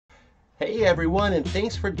Hey everyone, and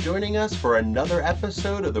thanks for joining us for another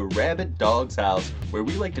episode of the Rabid Dog House, where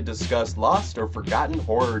we like to discuss lost or forgotten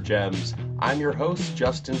horror gems. I'm your host,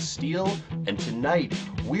 Justin Steele, and tonight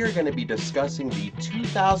we are going to be discussing the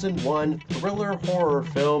 2001 thriller horror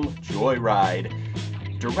film Joyride.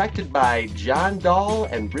 Directed by John Dahl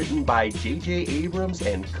and written by J.J. Abrams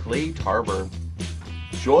and Clay Tarver.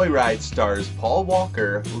 Joyride stars Paul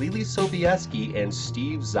Walker, Leelee Sobieski, and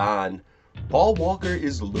Steve Zahn. Paul Walker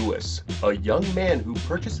is Lewis, a young man who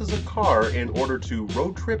purchases a car in order to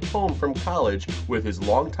road trip home from college with his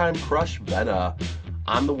longtime crush Venna.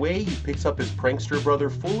 On the way, he picks up his prankster brother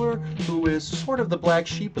Fuller, who is sort of the black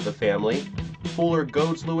sheep of the family. Fuller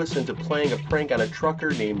goads Lewis into playing a prank on a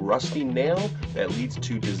trucker named Rusty Nail that leads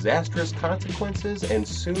to disastrous consequences, and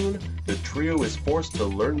soon the trio is forced to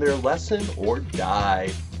learn their lesson or die.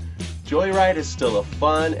 Joyride is still a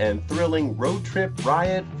fun and thrilling road trip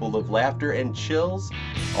riot full of laughter and chills.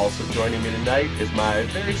 Also joining me tonight is my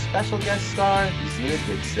very special guest star, Zena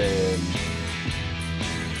Dixon.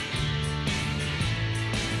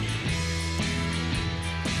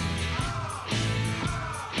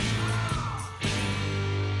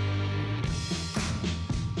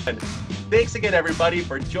 Thanks again, everybody,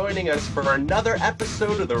 for joining us for another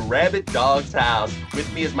episode of the Rabid Dog House.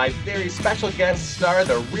 With me is my very special guest star,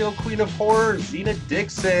 the real queen of horror, Zena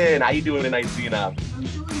Dixon. How you doing tonight, Zena? I'm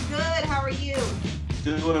doing good. How are you?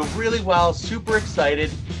 Doing really well. Super excited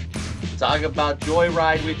to talk about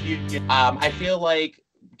Joyride with you. I feel like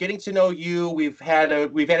getting to know you, we've had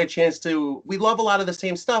a chance to, we love a lot of the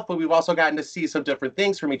same stuff, but we've also gotten to see some different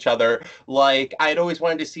things from each other. Like, I'd always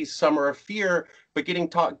wanted to see Summer of Fear, but getting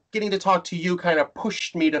to talk to you kind of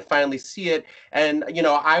pushed me to finally see it. And, you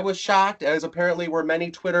know, I was shocked, as apparently were many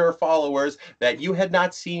Twitter followers, that you had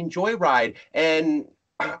not seen Joyride. And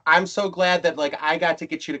I'm so glad that, like, I got to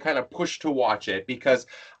get you to kind of push to watch it, because,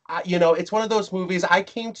 you know, it's one of those movies, I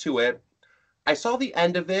came to it, I saw the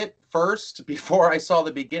end of it first before I saw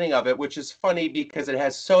the beginning of it, which is funny because it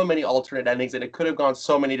has so many alternate endings and it could have gone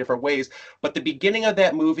so many different ways. But the beginning of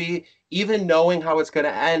that movie, even knowing how it's going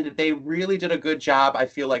to end, they really did a good job, I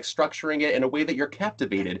feel like, structuring it in a way that you're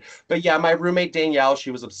captivated. But yeah, my roommate Danielle,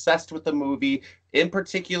 she was obsessed with the movie. In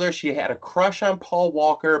particular, she had a crush on Paul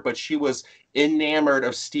Walker, but she was enamored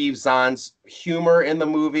of Steve Zahn's humor in the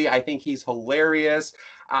movie. I think he's hilarious.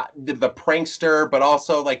 The prankster, but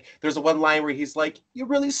also, like, there's a one line where he's like, "You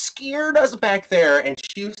really scared us back there," and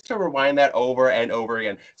she used to rewind that over and over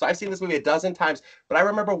again. So I've seen this movie a dozen times, but I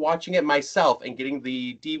remember watching it myself and getting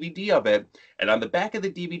the DVD of it, and on the back of the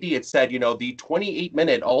DVD it said, you know, the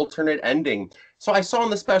 28-minute alternate ending. So I saw in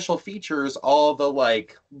the special features all the,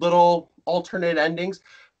 like, little alternate endings,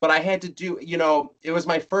 but I had to do, you know, it was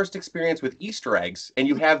my first experience with Easter eggs, and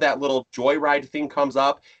you have that little Joyride thing comes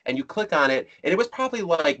up, and you click on it, and it was probably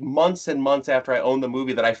like months and months after I owned the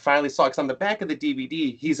movie that I finally saw, because on the back of the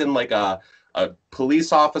DVD, he's in like a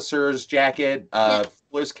police officer's jacket,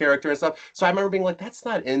 Fuller's character and stuff. So I remember being like, that's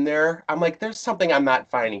not in there. I'm like, there's something I'm not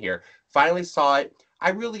finding here. Finally saw it. I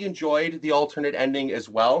really enjoyed the alternate ending as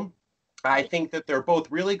well. I think that they're both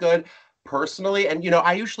really good. Personally, and you know,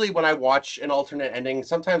 I usually, when I watch an alternate ending,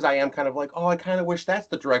 sometimes I am kind of like, oh, I kind of wish that's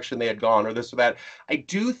the direction they had gone, or this or that. I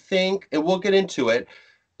do think, and we'll get into it,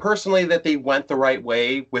 personally, that they went the right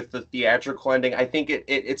way with the theatrical ending. I think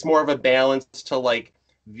it's more of a balance to, like,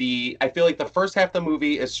 I feel like the first half of the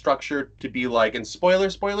movie is structured to be like, and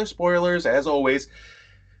spoilers, as always,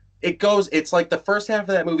 it's like the first half of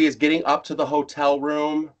that movie is getting up to the hotel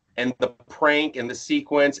room and the prank and the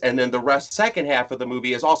sequence, and then the second half of the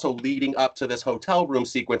movie is also leading up to this hotel room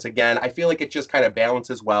sequence again. I feel like it just kind of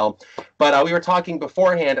balances well. But we were talking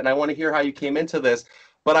beforehand, and I want to hear how you came into this.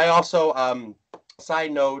 But I also,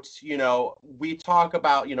 side note, you know, we talk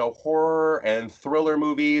about, you know, horror and thriller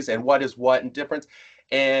movies and what is what and difference.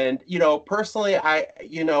 And, you know, personally,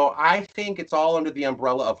 I think it's all under the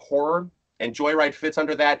umbrella of horror, and Joyride fits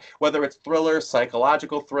under that, whether it's thriller,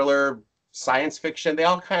 psychological thriller, science fiction, they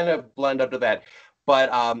all kind of blend up to that. But,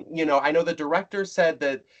 you know, I know the director said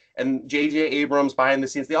that, and J.J. Abrams behind the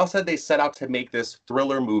scenes, they all said they set out to make this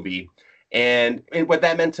thriller movie. And what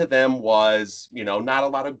that meant to them was, you know, not a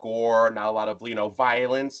lot of gore, not a lot of, you know,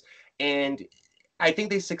 violence. And I think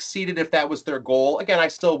they succeeded if that was their goal. Again, I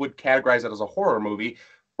still would categorize it as a horror movie,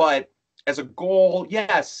 but as a goal,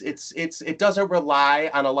 yes, it doesn't rely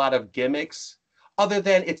on a lot of gimmicks other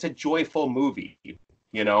than it's a joyful movie,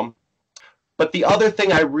 you know? But the other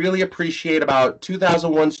thing I really appreciate about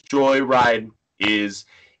 2001's Joyride is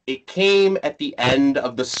it came at the end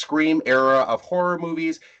of the Scream era of horror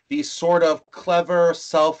movies. these sort of clever,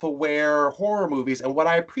 self-aware horror movies. And what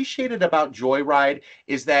I appreciated about Joyride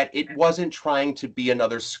is that it wasn't trying to be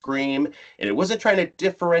another Scream, and it wasn't trying to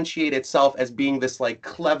differentiate itself as being this like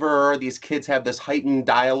clever, these kids have this heightened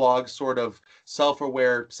dialogue sort of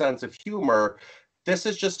self-aware sense of humor. This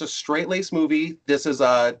is just a straight-laced movie. This is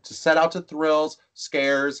to set out to thrills,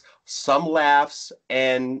 scares, some laughs,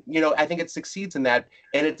 and I think it succeeds in that.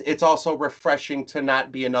 And it's also refreshing to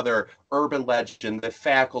not be another Urban Legend, The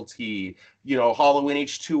Faculty, Halloween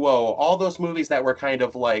H2O, all those movies that were kind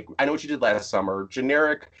of like, I Know What You Did Last Summer,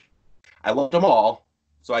 generic. I loved them all,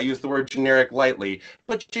 so I use the word generic lightly,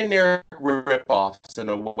 but generic rip-offs in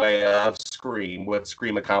a way of Scream, what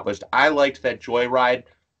Scream accomplished. I liked that Joyride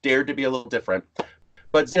dared to be a little different.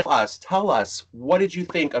 But tell us, what did you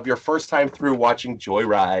think of your first time through watching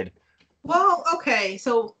Joyride? Well, okay,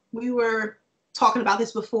 so we were talking about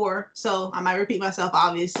this before, so I might repeat myself,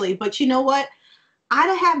 obviously. But you know what? I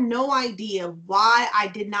have no idea why I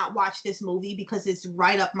did not watch this movie because it's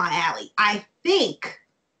right up my alley. I think,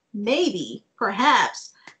 maybe,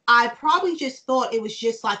 perhaps, I probably just thought it was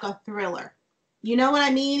just like a thriller. You know what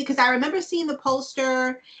I mean? Because I remember seeing the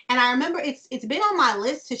poster, and I remember it's been on my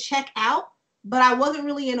list to check out, but I wasn't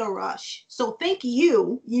really in a rush. So thank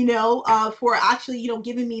you, for actually,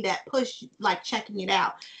 giving me that push, like checking it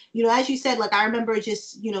out. As you said, like I remember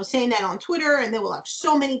just, saying that on Twitter, and there were like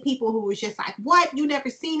so many people who was just like, "What? You never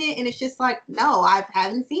seen it?" And it's just like, no, I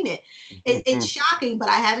haven't seen it. It's shocking, but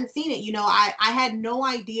I haven't seen it. I had no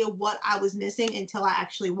idea what I was missing until I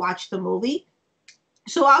actually watched the movie.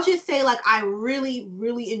 So I'll just say, like, I really,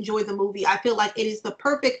 really enjoy the movie. I feel like it is the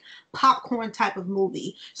perfect popcorn type of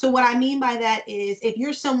movie. So what I mean by that is if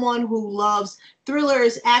you're someone who loves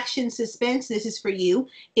thrillers, action, suspense, this is for you.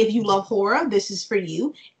 If you love horror, this is for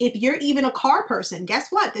you. If you're even a car person,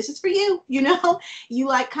 guess what? This is for you. You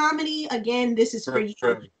like comedy, again, this is for you.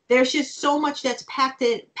 There's just so much that's packed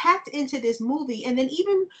into this movie. And then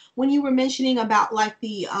even when you were mentioning about like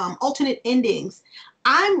the alternate endings,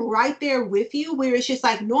 I'm right there with you where it's just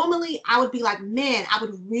like normally I would be like, man, I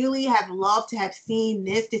would really have loved to have seen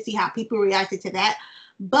this to see how people reacted to that.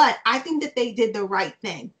 But I think that they did the right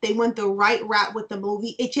thing. They went the right route with the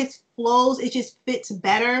movie. It just flows. It just fits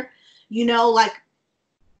better. Like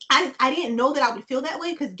I didn't know that I would feel that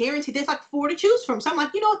way because guaranteed there's like 4 to choose from. So I'm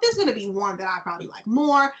like, there's going to be one that I probably like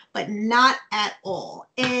more, but not at all.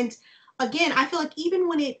 And again, I feel like even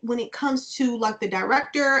when it comes to like the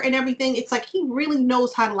director and everything, it's like he really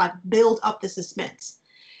knows how to like build up the suspense.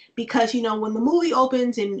 Because when the movie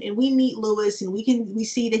opens and we meet Lewis and we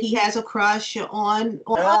see that he has a crush on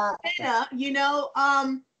Venna,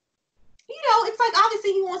 it's like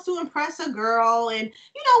obviously he wants to impress a girl, and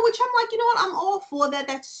which I'm like, what, I'm all for that.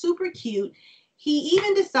 That's super cute. He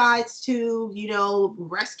even decides to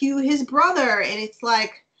rescue his brother, and it's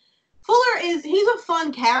like, he's a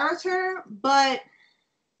fun character, but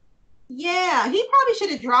yeah, he probably should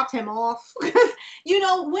have dropped him off. Because,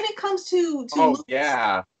 when it comes to Lewis,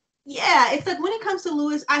 yeah, it's like when it comes to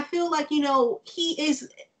Lewis, I feel like,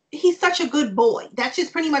 he's such a good boy. That's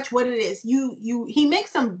just pretty much what it is. He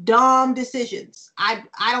makes some dumb decisions. I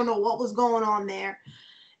don't know what was going on there.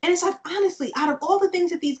 And it's like, honestly, out of all the things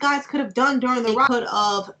that these guys could have done during the ride, could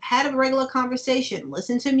have had a regular conversation,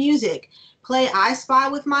 listen to music, play I Spy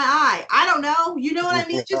with My Eye. I don't know. You know what I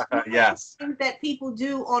mean? Just yes. things that people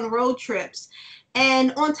do on road trips.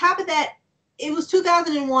 And on top of that, it was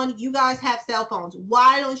 2001. You guys have cell phones.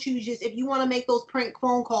 Why don't you just, if you want to make those prank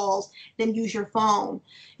phone calls, then use your phone?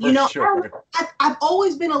 Sure. I've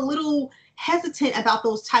always been a little hesitant about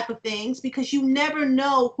those type of things because you never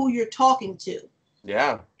know who you're talking to.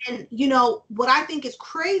 Yeah. And, what I think is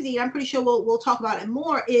crazy, and I'm pretty sure we'll talk about it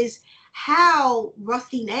more, is how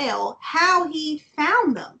Rusty Nail, how he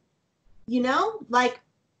found them, like.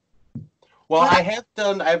 Well,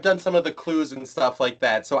 I've done some of the clues and stuff like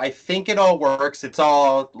that. So I think it all works. It's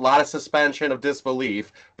all a lot of suspension of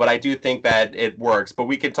disbelief, but I do think that it works. But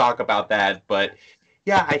we can talk about that. But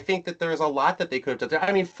yeah, I think that there's a lot that they could have done.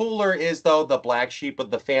 I mean, Fuller is, though, the black sheep of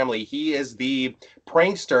the family. He is the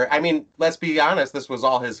prankster. I mean, let's be honest, this was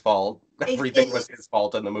all his fault. Everything was his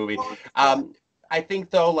fault in the movie. I think,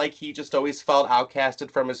 though, like, he just always felt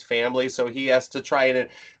outcasted from his family, so he has to try and,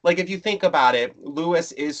 like, if you think about it,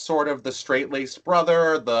 Lewis is sort of the straight-laced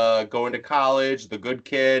brother, the going to college, the good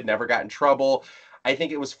kid, never got in trouble. I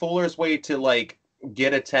think it was Fuller's way to, like,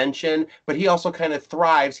 get attention, but he also kind of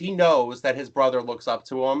thrives. He knows that his brother looks up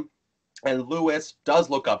to him, and Lewis does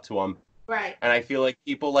look up to him. Right. And I feel like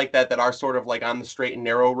people like that are sort of like on the straight and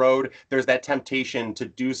narrow road, there's that temptation to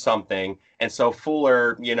do something. And so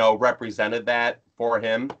Fuller, represented that for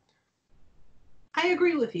him. I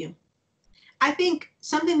agree with you. I think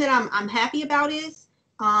something that I'm happy about is,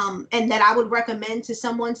 and that I would recommend to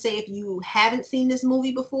someone, say if you haven't seen this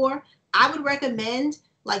movie before, I would recommend,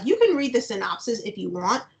 like, you can read the synopsis if you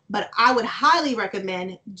want, but I would highly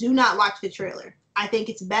recommend do not watch the trailer. I think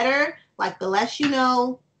it's better, like, the less you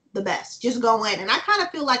know, the best. Just go in. And I kind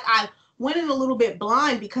of feel like I went in a little bit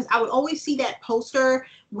blind because I would always see that poster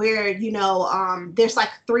where, there's like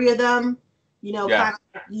three of them, Yeah.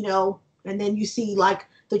 kind of, and then you see like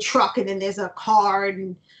the truck and then there's a car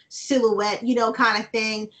and silhouette, kind of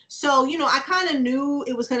thing. So, I kind of knew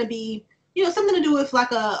it was going to be, something to do with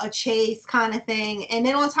like a chase kind of thing. And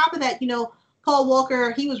then on top of that, Paul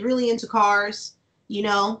Walker, he was really into cars,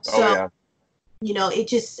 Oh so, yeah. it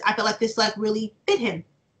just, I felt like this like really fit him.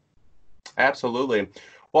 Absolutely.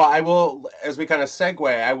 Well, I will, as we kind of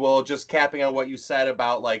segue, I will just capping on what you said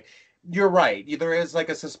about like, you're right. There is like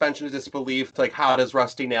a suspension of disbelief. Like, how does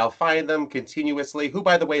Rusty Nail find them continuously? Who,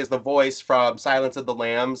 by the way, is the voice from Silence of the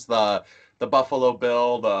Lambs, the Buffalo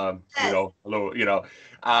Bill, Yes. hello,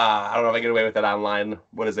 I don't know if I get away with it online.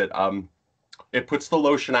 What is it? It puts the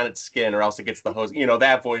lotion on its skin, or else it gets the hose.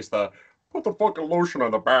 That voice, the put the fucking lotion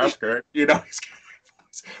on the basket.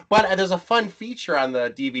 But there's a fun feature on the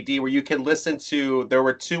DVD where you can listen to, there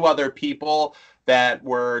were two other people that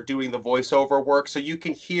were doing the voiceover work. So you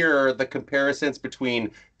can hear the comparisons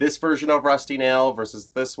between this version of Rusty Nail versus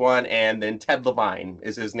this one. And then Ted Levine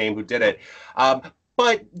is his name who did it.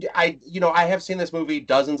 But I have seen this movie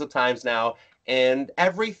dozens of times now. And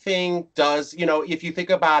everything does, if you think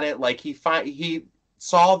about it, like he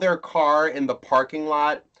saw their car in the parking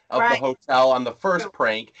lot of the Right. hotel on the first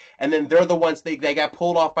prank, and then they're the ones they got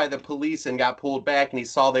pulled off by the police and got pulled back, and he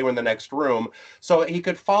saw they were in the next room, so he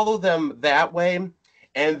could follow them that way.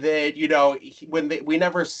 And then we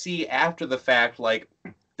never see after the fact, like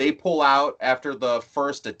they pull out after the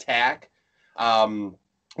first attack,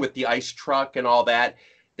 with the ice truck and all that.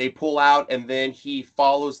 They pull out, and then he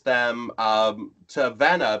follows them to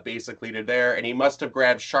Venna, basically to there, and he must have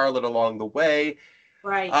grabbed Charlotte along the way.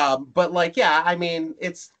 Right. But like, yeah, I mean,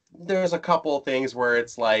 there's a couple of things where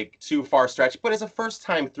it's like too far stretched, but as a first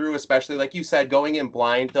time through, especially like you said, going in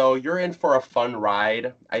blind though, you're in for a fun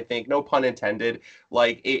ride. I think, no pun intended.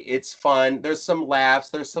 Like it's fun. There's some laughs.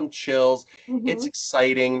 There's some chills. It's Mm-hmm.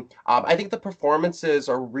 exciting. I think the performances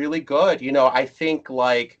are really good. I think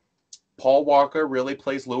like Paul Walker really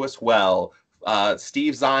plays Lewis well.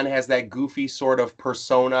 Steve Zahn has that goofy sort of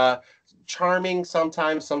persona, charming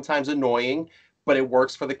sometimes, sometimes annoying, but it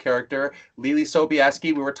works for the character. Leelee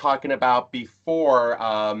Sobieski, we were talking about before.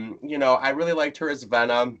 I really liked her as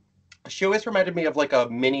Venna. She always reminded me of like a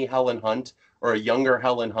mini Helen Hunt or a younger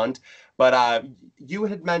Helen Hunt. But you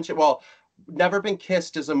had mentioned, well, Never Been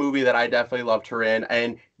Kissed is a movie that I definitely loved her in.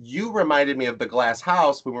 And you reminded me of The Glass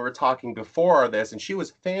House when we were talking before this, and she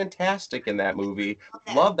was fantastic in that movie.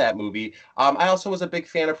 Okay. Love that movie. I also was a big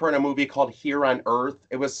fan of her in a movie called Here on Earth.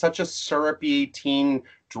 It was such a syrupy teen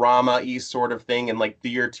drama-y sort of thing in like the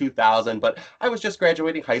year 2000, but I was just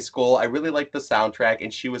graduating high school. I really liked the soundtrack,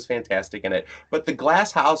 and she was fantastic in it. But The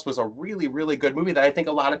Glass House was a really, really good movie that I think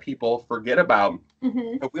a lot of people forget about.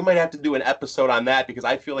 Mm-hmm. We might have to do an episode on that because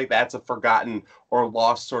I feel like that's a forgotten or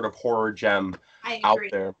lost sort of horror gem I out agree.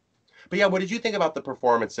 there. But yeah, what did you think about the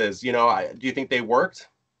performances? Do you think they worked?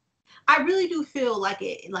 I really do feel like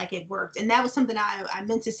it worked, and that was something I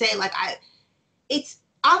meant to say. Like it's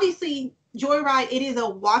obviously Joyride. It is a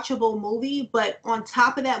watchable movie, but on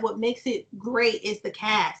top of that, what makes it great is the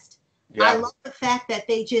cast. I Yeah. love the fact that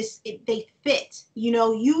they fit.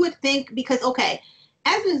 You would think, because okay,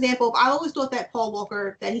 as an example, I always thought that Paul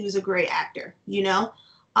Walker, that he was a great actor.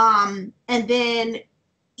 And then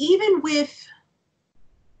even with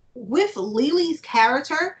Leelee's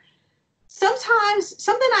character, sometimes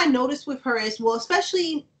something I noticed with her is, well,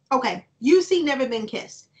 especially, okay, you see Never Been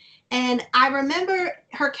Kissed. And I remember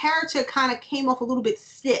her character kind of came off a little bit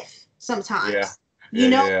stiff Yeah. sometimes. Yeah. You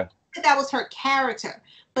know, Yeah. that was her character.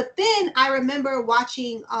 But then I remember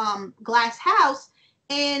watching Glass House,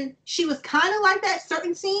 and she was kind of like that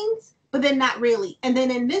certain scenes, but then not really. And then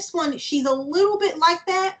in this one, she's a little bit like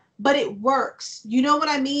that, but it works. You know what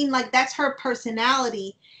I mean? Like, that's her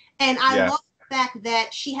personality. And I Yeah. love the fact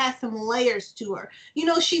that she has some layers to her.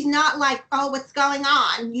 She's not like, oh, what's going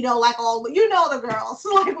on? Like all, the girls,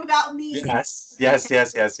 like without me. Yes. Yes.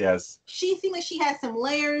 Yes. Yes. Yes. She seems like she has some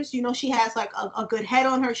layers. She has like a good head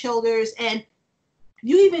on her shoulders. And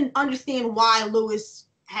you even understand why Lewis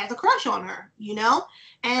has a crush on her, you know?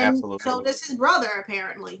 And Absolutely. so does his brother,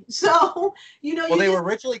 apparently. So, you know, Well, you they just, were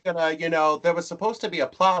originally gonna, there was supposed to be a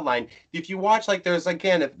plot line. If you watch, like, there's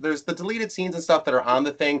the deleted scenes and stuff that are on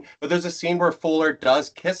the thing, but there's a scene where Fuller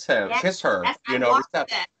does yes, kiss her, yes, I watched stuff.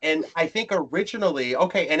 that. And I think originally,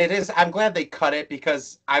 okay, and it is, I'm glad they cut it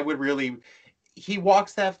because I would really, he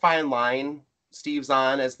walks that fine line, Steve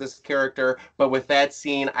Zahn as this character, but with that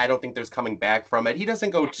scene, I don't think there's coming back from it. He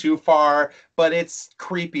doesn't go too far, but it's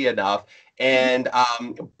creepy enough. And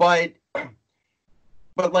but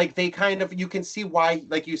like they kind of, you can see why,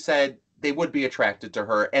 like you said, they would be attracted to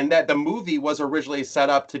her, and that the movie was originally set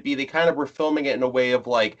up to be, they kind of were filming it in a way of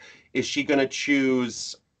like, is she going to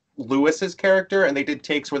choose Lewis's character? And they did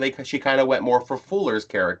takes where she kind of went more for Fuller's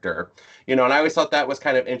character, and I always thought that was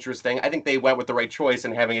kind of interesting. I think they went with the right choice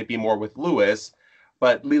in having it be more with Lewis.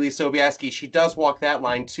 But Leelee Sobieski, she does walk that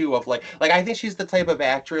line too of like I think she's the type of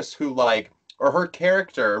actress who, like, or her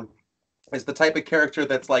character is the type of character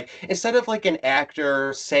that's like, instead of like an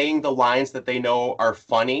actor saying the lines that they know are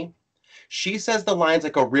funny, she says the lines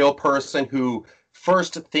like a real person who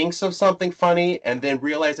first thinks of something funny and then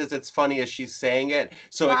realizes it's funny as she's saying it.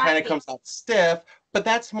 So it kind of Right. comes out stiff, but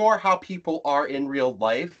that's more how people are in real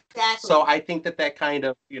life. So Exactly. I think that kind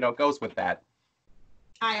of, goes with that.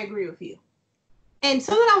 I agree with you. And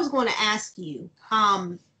something I was going to ask you,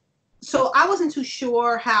 so I wasn't too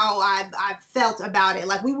sure how I felt about it.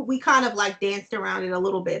 Like we kind of like danced around it a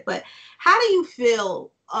little bit, but how do you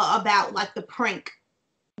feel about like the prank,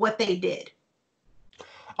 what they did?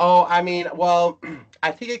 Oh, I mean, well,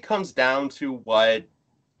 I think it comes down to what,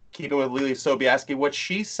 keeping with Leelee Sobieski, what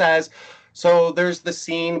she says. So there's the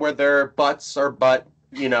scene where their butts are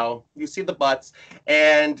you see the butts,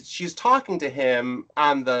 and she's talking to him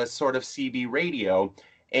on the sort of CB radio.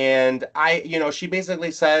 And she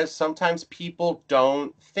basically says sometimes people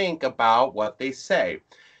don't think about what they say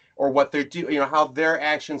or what they're doing, how their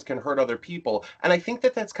actions can hurt other people. And I think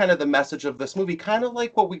that that's kind of the message of this movie, kind of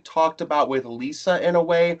like what we talked about with Lisa in a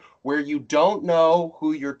way, where you don't know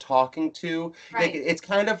who you're talking to. Like, Right. it's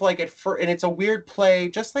kind of like and it's a weird play,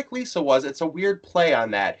 just like Lisa was. It's a weird play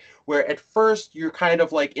on that, where at first you're kind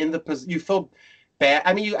of like you feel bad.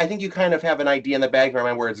 I mean, I think you kind of have an idea in the back of your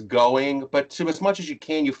mind where it's going, but to as much as you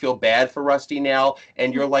can, you feel bad for Rusty Nail,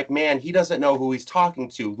 and you're like, man, he doesn't know who he's talking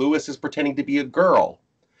to. Lewis is pretending to be a girl.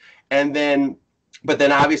 And then, but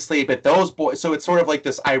then obviously, but those boys, so it's sort of like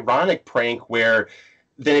this ironic prank where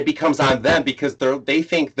then it becomes on them because they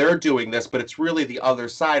think they're doing this, but it's really the other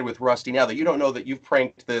side with Rusty Nail, that you don't know that you've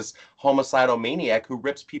pranked this homicidal maniac who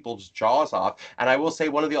rips people's jaws off. And I will say,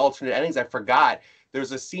 one of the alternate endings, I forgot,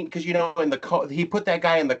 there's a scene, because he put that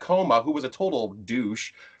guy in the coma, who was a total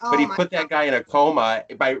douche, but Oh he my put God. that guy in a coma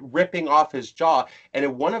by ripping off his jaw. And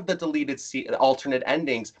in one of the deleted alternate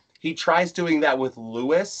endings, he tries doing that with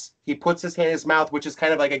Lewis. He puts his hand in his mouth, which is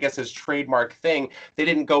kind of like, I guess, his trademark thing. They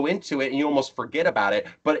didn't go into it, and you almost forget about it.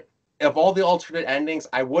 But of all the alternate endings,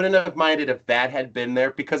 I wouldn't have minded if that had been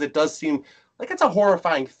there, because it does seem like it's a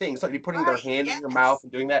horrifying thing. Somebody putting their Right. hand in your mouth Yes.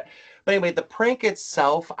 and doing that. But anyway, the prank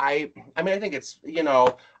itself, I mean, I think it's,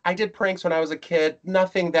 I did pranks when I was a kid.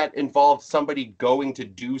 Nothing that involved somebody going to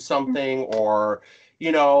do something or,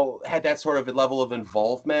 had that sort of a level of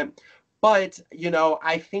involvement. But,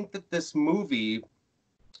 I think that this movie,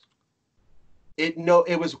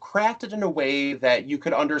 it was crafted in a way that you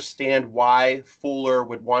could understand why Fuller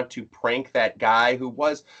would want to prank that guy who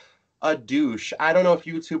was a douche. I don't know if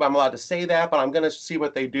YouTube, I'm allowed to say that, but I'm going to see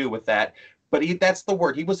what they do with that. But that's the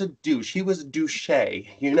word. He was a douche. He was a douche.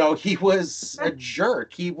 He was a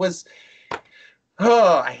jerk. He was,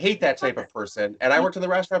 oh, I hate that type of person. And I worked in the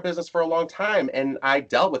restaurant business for a long time, and I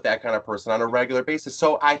dealt with that kind of person on a regular basis.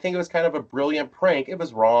 So I think it was kind of a brilliant prank. It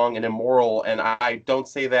was wrong and immoral, and I don't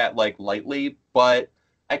say that like lightly, but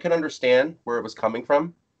I could understand where it was coming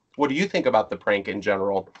from. What do you think about the prank in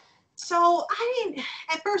general? So I didn't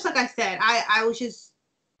at first, like I said, I was just,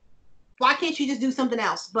 why can't you just do something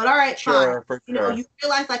else? But all right, fine. Sure, for You know, sure. you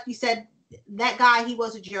realize, like you said, that guy, he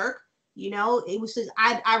was a jerk. You know, it was just,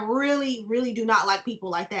 I really, really do not like people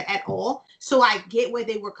like that at all. So I get where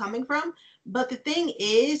they were coming from. But the thing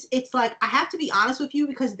is, it's like, I have to be honest with you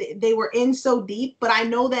because they were in so deep. But I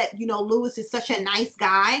know that, Lewis is such a nice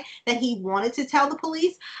guy that he wanted to tell the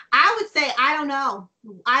police. I would say, I don't know.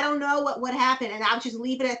 I don't know what happened. And I'll just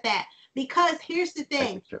leave it at that. Because here's the I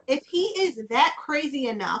thing, get you. if he is that crazy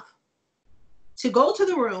enough to go to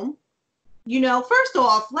the room, first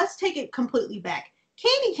off, let's take it completely back.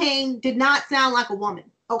 Candy Cane did not sound like a woman.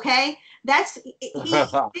 Okay,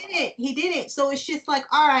 he didn't. So it's just like,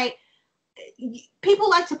 all right, people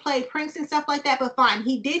like to play pranks and stuff like that, but fine,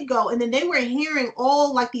 he did go, and then they were hearing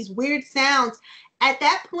all like these weird sounds, at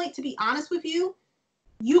that point, to be honest with you,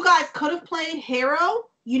 you guys could have played hero.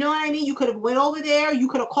 You know what I mean? You could have went over there. You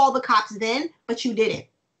could have called the cops then, but you didn't.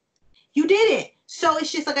 You didn't. So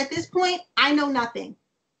it's just like at this point, I know nothing.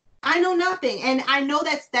 I know nothing. And I know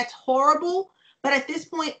that's horrible. But at this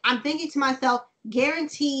point, I'm thinking to myself,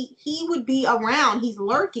 guarantee he would be around. He's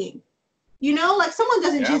lurking. You know, like someone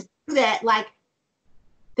doesn't just do that. Like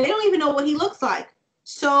they don't even know what he looks like.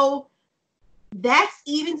 So that's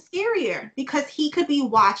even scarier because he could be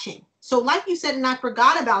watching. So like you said, and I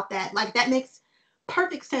forgot about that. Like that makes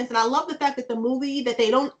perfect sense. And I love the fact that the movie that they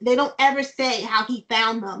don't ever say how he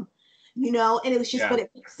found them, you know, and it was just, but it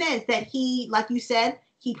makes sense that he, like you said,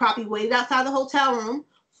 he probably waited outside the hotel room,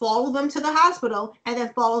 followed them to the hospital, and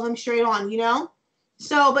then followed them straight on, you know?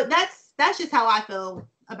 So, but that's just how I feel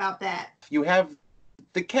about that. You have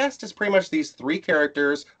the cast is pretty much these three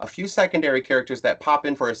characters, a few secondary characters that pop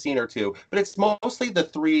in for a scene or two, but it's mostly the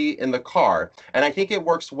three in the car. And I think it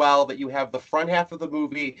works well that you have the front half of the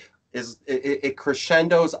movie it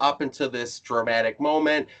crescendos up into this dramatic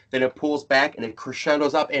moment, then it pulls back and it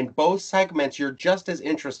crescendos up. In both segments, you're just as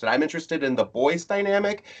interested. I'm interested in the boys'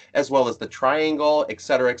 dynamic as well as the triangle, et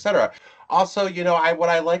cetera, et cetera. Also, you know, what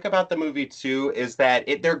I like about the movie too is that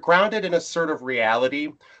they're grounded in a sort of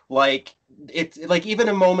reality. Like it's like even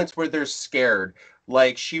in moments where they're scared,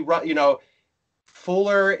 like you know,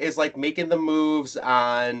 Fuller is like making the moves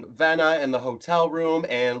on Venna in the hotel room,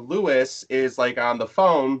 and Lewis is like on the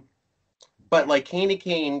phone. But like Candy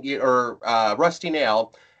Cane or Rusty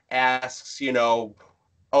Nail asks, you know,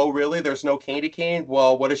 oh, really? There's no Candy Cane?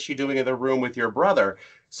 Well, what is she doing in the room with your brother?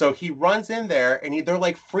 So he runs in there and they're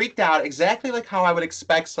like freaked out, exactly like how I would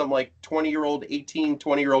expect some like 20-year-old, 18,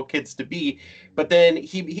 20-year-old kids to be. But then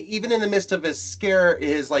he even in the midst of his scare,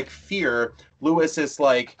 his like fear, Lewis is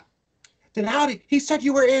like, then he said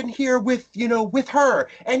you were in here with, you know, with her.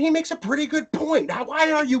 And he makes a pretty good point. Now, why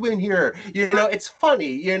are you in here? You know, it's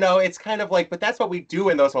funny, you know, it's kind of like, but that's what we do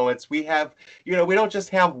in those moments. We have, you know, we don't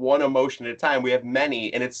just have one emotion at a time. We have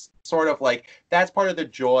many. And it's sort of like, that's part of the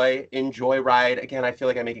joy in Joyride. Again, I feel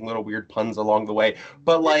like I'm making little weird puns along the way.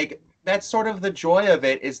 But like, that's sort of the joy of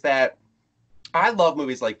it is that I love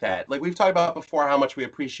movies like that. Like we've talked about before, how much we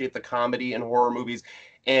appreciate the comedy in horror movies.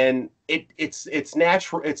 And it's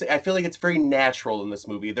natural. I feel like it's very natural in this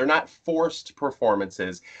movie. They're not forced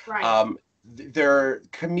performances. Right. They're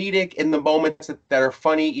comedic in the moments that are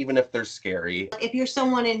funny, even if they're scary. If you're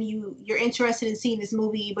someone and you're interested in seeing this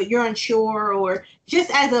movie, but you're unsure, or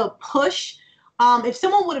just as a push, if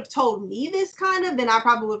someone would have told me this kind of, then I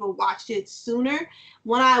probably would have watched it sooner.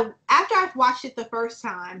 After I've watched it the first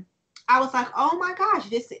time, I was like, oh my gosh,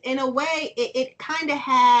 this in a way it kind of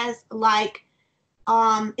has like.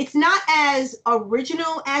 It's not as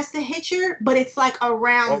original as The Hitcher, but it's like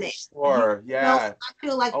around there. Sure, yeah. You know, I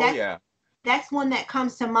feel like that's one that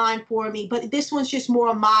comes to mind for me. But this one's just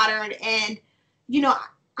more modern, and you know,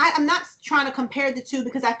 I'm not trying to compare the two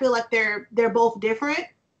because I feel like they're both different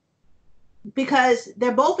because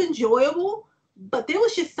they're both enjoyable. But there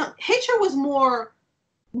was just Hitcher was more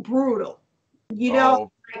brutal, you know.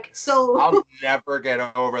 So I'll never get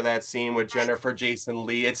over that scene with Jennifer Jason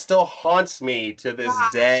Leigh. It still haunts me to this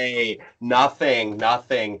day. Nothing.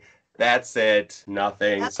 That's it.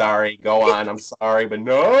 Nothing. Sorry. Go on. I'm sorry, but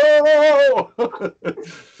no.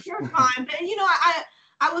 You're fine. But you know,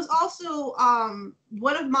 I was also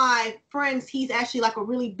one of my friends. He's actually like a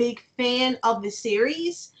really big fan of the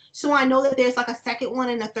series, so I know that there's like a second one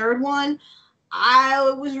and a third one. I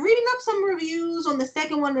was reading up some reviews on the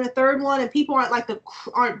second one and the third one, and people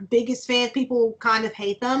aren't biggest fans. People kind of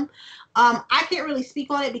hate them. I can't really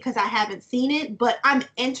speak on it because I haven't seen it, but I'm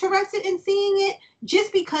interested in seeing it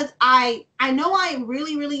just because I know I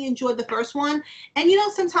really, really enjoyed the first one. And, you know,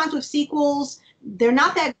 sometimes with sequels, they're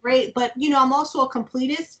not that great, but, you know, I'm also a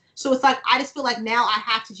completist. So it's like, I just feel like now I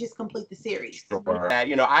have to just complete the series. Sure.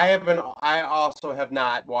 You know, I also have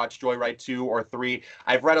not watched Joyride 2 or 3.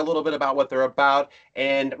 I've read a little bit about what they're about,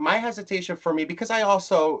 and my hesitation for me, because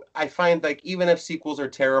I find like even if sequels are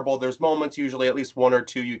terrible, there's moments, usually at least one or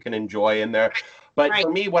two you can enjoy in there. But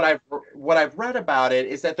for me, what I've read about it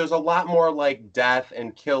is that there's a lot more like death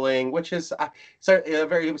and killing, which is a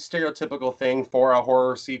very stereotypical thing for a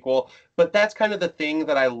horror sequel. But that's kind of the thing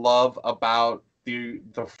that I love about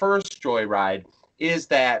the first Joyride is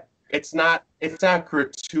that it's not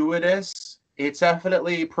gratuitous. It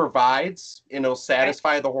definitely provides, you know,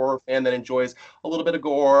 satisfy the horror fan that enjoys a little bit of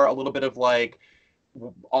gore, a little bit of like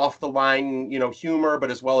off the line, you know, humor,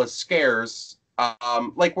 but as well as scares.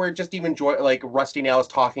 Like we're just even like Rusty Nail is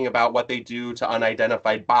talking about what they do to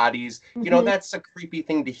unidentified bodies. You know, that's a creepy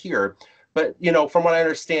thing to hear. But, you know, from what I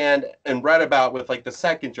understand and read about with like the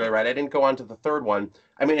second Joyride, I didn't go on to the third one.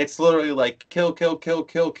 I mean, it's literally like kill, kill, kill,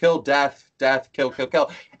 kill, kill, death, death, kill, kill,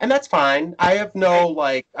 kill. And that's fine. I have no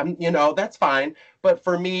like, you know, that's fine. But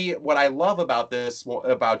for me, what I love about this,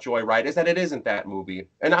 about Joyride, is that it isn't that movie.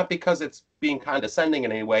 And not because it's being condescending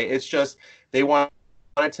in any way. It's just they wanted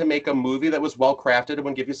to make a movie that was well crafted and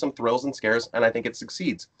would give you some thrills and scares. And I think it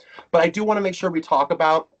succeeds. But I do want to make sure we talk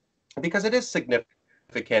about, because it is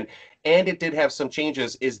significant, and it did have some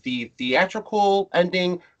changes, is the theatrical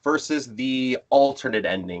ending versus the alternate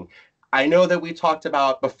ending. I know that we talked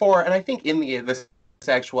about before, and I think in this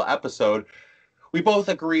actual episode, we both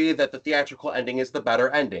agree that the theatrical ending is the better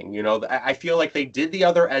ending. You know, I feel like they did the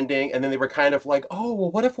other ending, and then they were kind of like, oh,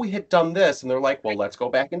 well, what if we had done this? And they're like, well, let's go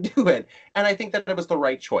back and do it. And I think that it was the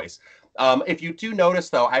right choice. If you do notice,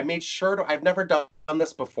 though, I made sure to, I've never done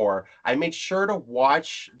this before, I made sure to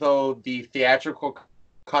watch, though, the theatrical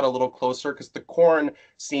cut a little closer, because the corn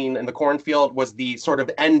scene in the cornfield was the sort of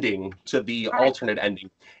ending to the alternate ending.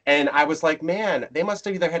 And I was like, man, they must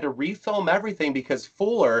have either had to refilm everything, because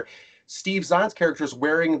Fuller, Steve Zahn's character, is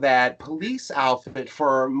wearing that police outfit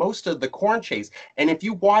for most of the corn chase. And if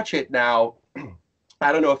you watch it now,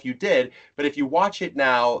 I don't know if you did, but if you watch it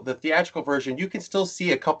now, the theatrical version, you can still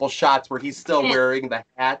see a couple shots where he's still wearing the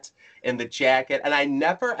hat and the jacket. And I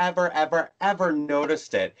never, ever, ever, ever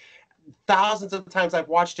noticed it. Thousands of times I've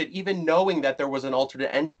watched it, even knowing that there was an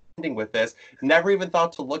alternate ending with this, never even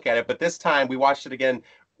thought to look at it. But this time we watched it again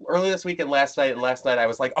early this week and last night I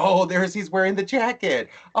was like, oh, he's wearing the jacket.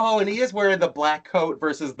 Oh, and he is wearing the black coat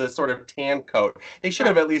versus the sort of tan coat. They should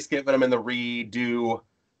have at least given him in the redo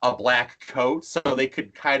a black coat so they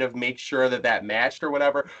could kind of make sure that that matched or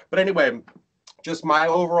whatever. But anyway, just my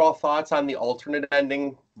overall thoughts on the alternate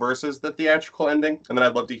ending versus the theatrical ending, and then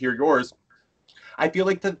I'd love to hear yours. I feel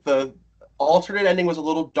like the alternate ending was a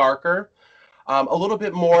little darker, a little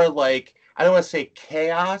bit more like, I don't want to say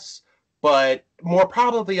chaos, but more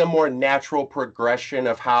probably a more natural progression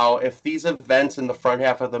of how, if these events in the front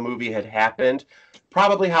half of the movie had happened,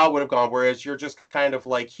 probably how it would have gone. Whereas you're just kind of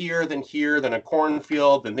like here, then a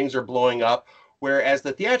cornfield, then things are blowing up. Whereas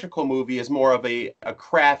the theatrical movie is more of a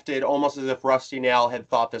crafted, almost as if Rusty Nail had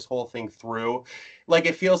thought this whole thing through. Like,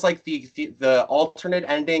 it feels like the alternate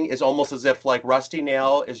ending is almost as if like Rusty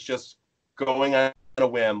Nail is just going on a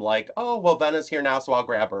whim, like, oh, well, Venna's here now, so I'll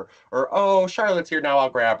grab her. Or, oh, Charlotte's here now, I'll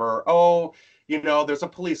grab her. Oh, you know, there's a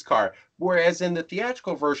police car. Whereas in the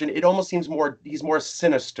theatrical version, it almost seems he's more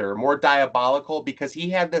sinister, more diabolical, because he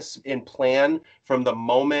had this in plan from the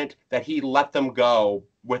moment that he let them go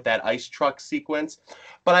with that ice truck sequence.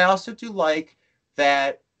 But I also do like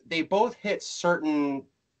that they both hit certain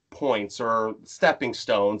points or stepping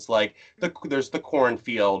stones, like there's the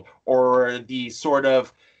cornfield, or the sort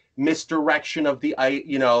of misdirection of the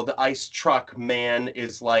ice truck man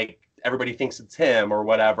is like, everybody thinks it's him or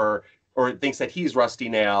whatever, or thinks that he's Rusty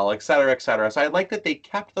Nail, et cetera, et cetera. So I like that they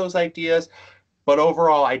kept those ideas, but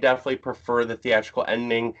overall, I definitely prefer the theatrical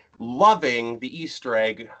ending. Loving the Easter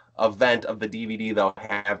egg event of the DVD, though,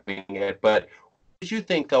 having it. But what did you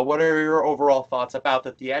think, though? What are your overall thoughts about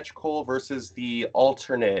the theatrical versus the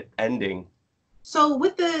alternate ending? So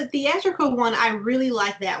with the theatrical one, I really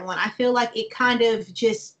like that one. I feel like it kind of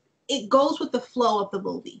just, it goes with the flow of the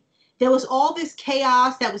movie. There was all this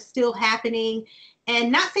chaos that was still happening,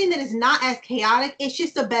 and not saying that it's not as chaotic, it's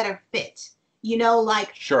just a better fit. You know,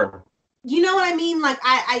 like, sure. You know what I mean? Like,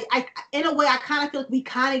 I in a way, I kind of feel like we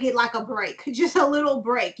kind of get like a break, just a little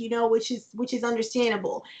break, you know, which is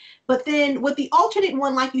understandable. But then with the alternate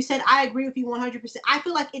one, like you said, I agree with you 100%. I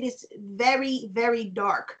feel like it is very, very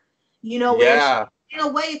dark. You know, yeah. In a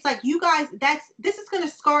way, it's like, you guys, this is going to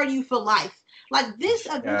scar you for life. Like, this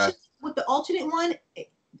eventually, with the alternate one,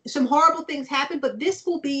 some horrible things happen, but this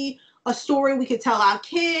will be a story we could tell our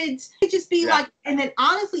kids. It just be like, and then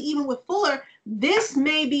honestly, even with Fuller, this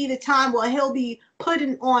may be the time where he'll be put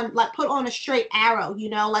on a straight arrow, you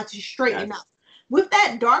know, like, to straighten up. With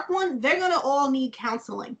that dark one, they're gonna all need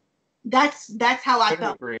counseling. That's how I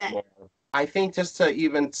felt. I think, just to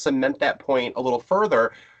even cement that point a little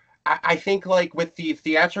further, I think, like, with the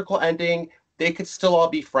theatrical ending, they could still all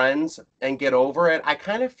be friends and get over it. I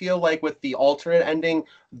kind of feel like with the alternate ending,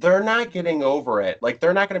 they're not getting over it. Like,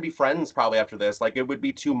 they're not going to be friends probably after this. Like, it would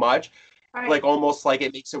be too much. Right. Like, almost like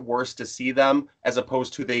it makes it worse to see them, as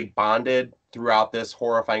opposed to they bonded throughout this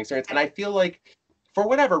horrifying experience. And I feel like, for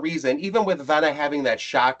whatever reason, even with Venna having that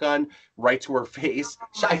shotgun right to her face,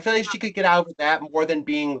 I feel like she could get out of that more than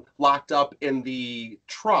being locked up in the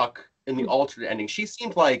truck in the alternate ending. She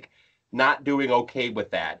seemed like not doing okay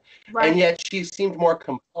with that. Right. And yet she seemed more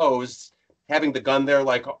composed having the gun there,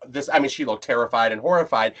 like this. I mean, she looked terrified and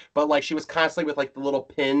horrified, but like she was constantly with like the little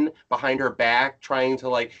pin behind her back, trying to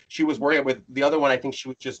like, she was worried. With the other one, I think she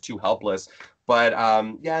was just too helpless. But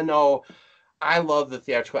yeah, no, I love the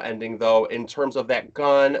theatrical ending though, in terms of that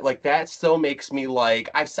gun. Like that still makes me like,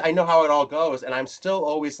 I know how it all goes, and I'm still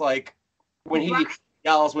always like, when he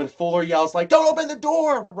yells, when Fuller yells like, "Don't open the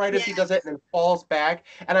door!" right as he does it, and then falls back.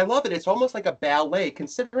 And I love it. It's almost like a ballet,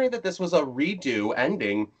 considering that this was a redo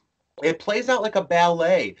ending. It plays out like a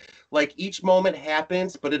ballet. Like each moment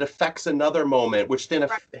happens, but it affects another moment, which then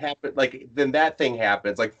happen, like then that thing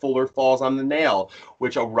happens. Like Fuller falls on the nail,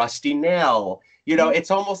 which a rusty nail. You know, it's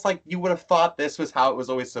almost like you would have thought this was how it was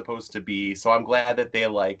always supposed to be. So I'm glad that they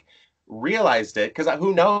like realized it, because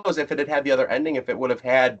who knows if it had had the other ending, if it would have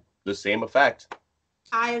had the same effect.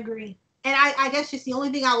 I agree. And I guess just the only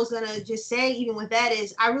thing I was going to just say, even with that,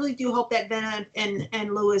 is I really do hope that Venna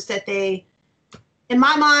and Lewis, that they, in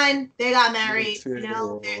my mind, they got married. You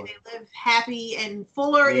know, they live happy. And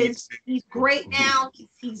Fuller he's great now.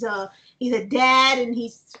 He's a dad, and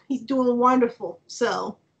he's doing wonderful.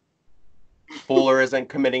 So Fuller isn't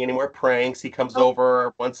committing any more pranks. He comes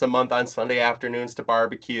over once a month on Sunday afternoons to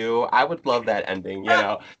barbecue. I would love that ending, you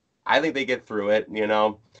know. I think they get through it, you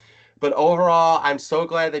know. But overall, I'm so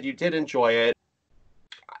glad that you did enjoy it.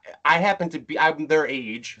 I happen to be, I'm their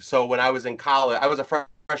age. So when I was in college, I was a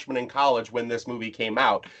freshman in college when this movie came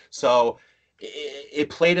out. So it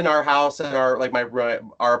played in our house and our, like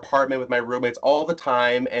our apartment with my roommates all the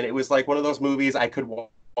time. And it was like one of those movies I could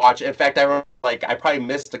watch. In fact, I remember, like, I probably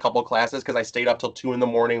missed a couple classes because I stayed up till 2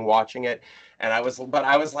 a.m. watching it. And I was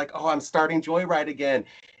like, oh, I'm starting Joyride again.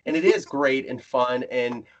 And it is great and fun.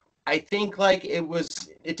 And I think like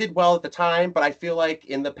it did well at the time, but I feel like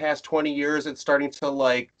in the past 20 years, it's starting to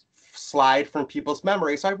like slide from people's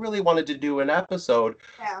memory. So I really wanted to do an episode,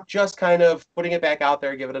 just kind of putting it back out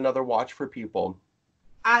there, give it another watch for people.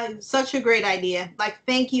 Such a great idea. Like,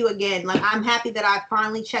 thank you again. Like, I'm happy that I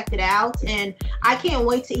finally checked it out, and I can't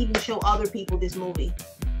wait to even show other people this movie,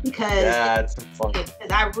 because it's fun.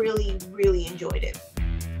 I really, really enjoyed it.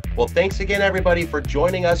 Well, thanks again, everybody, for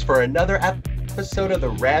joining us for another episode of the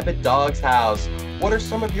Rabid Dog House. What are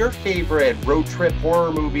some of your favorite road trip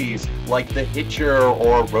horror movies, like The Hitcher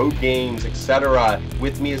or Road Games, etc.?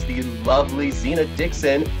 With me is the lovely Zena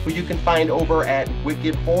Dixon, who you can find over at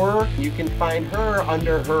Wicked Horror. You can find her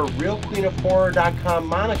under her RealQueenOfHorror.com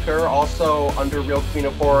moniker, also under Real Queen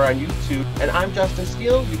of Horror on YouTube. And I'm Justin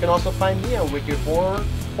Steele. You can also find me on Wicked Horror,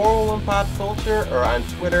 Horror and Pop Culture, or on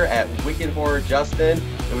Twitter at Wicked Horror Justin.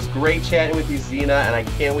 It was great chatting with you, Zena, and I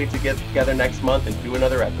can't wait to get together next month and do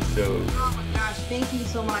another episode. Oh my gosh, thank you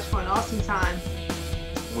so much for an awesome time.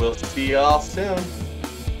 We'll see you all soon.